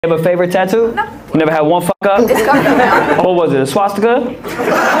You have a favorite tattoo? No. You never had one fuck up? It's coming now. What was it, a swastika? Oh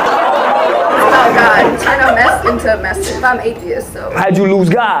God, turn a mess into a message. I'm atheist, so. How'd you lose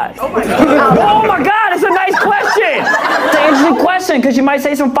God? Oh my God. Oh my God, it's a nice question. It's an interesting question because you might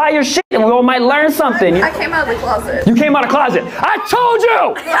say some fire shit and we all might learn something. I came out of the closet. You came out of the closet. I told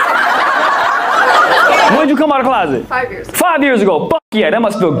you! When did you come out of the closet? 5 years. 5 years ago. Fuck yeah, that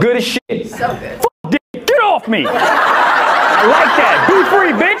must feel good as shit. So good. Fuck dick, get off me. I like that. Be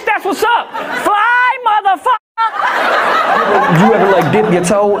free, bitch. That's what's up. Fly, motherfucker. You ever like dip your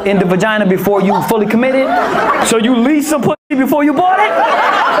toe in the vagina before you fully committed? So you leased some pussy before you bought it?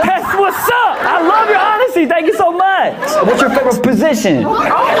 That's what's up. I love your honesty. Thank you so much. What's your favorite position? Shut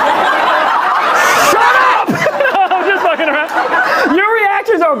up! I'm just fucking around. Your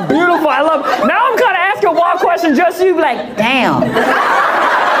reactions are beautiful. I love it. Now I'm kind of asking a wild question just so you be like, damn.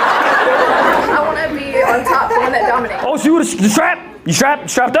 I want to be on top, the one that dominates. Oh, so you strapped? You strapped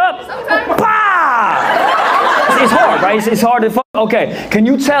up? Sometimes. Bah! It's hard, right? It's hard to fuck. Okay, can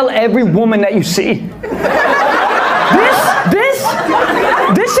you tell every woman that you see?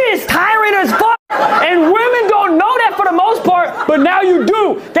 This shit is tiring as fuck. And women don't know that for the most part, but now you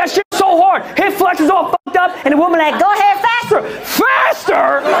do. That shit's so hard. Hip flex is all fucked up, and the woman like, go ahead faster.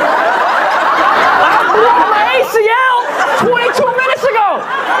 Faster?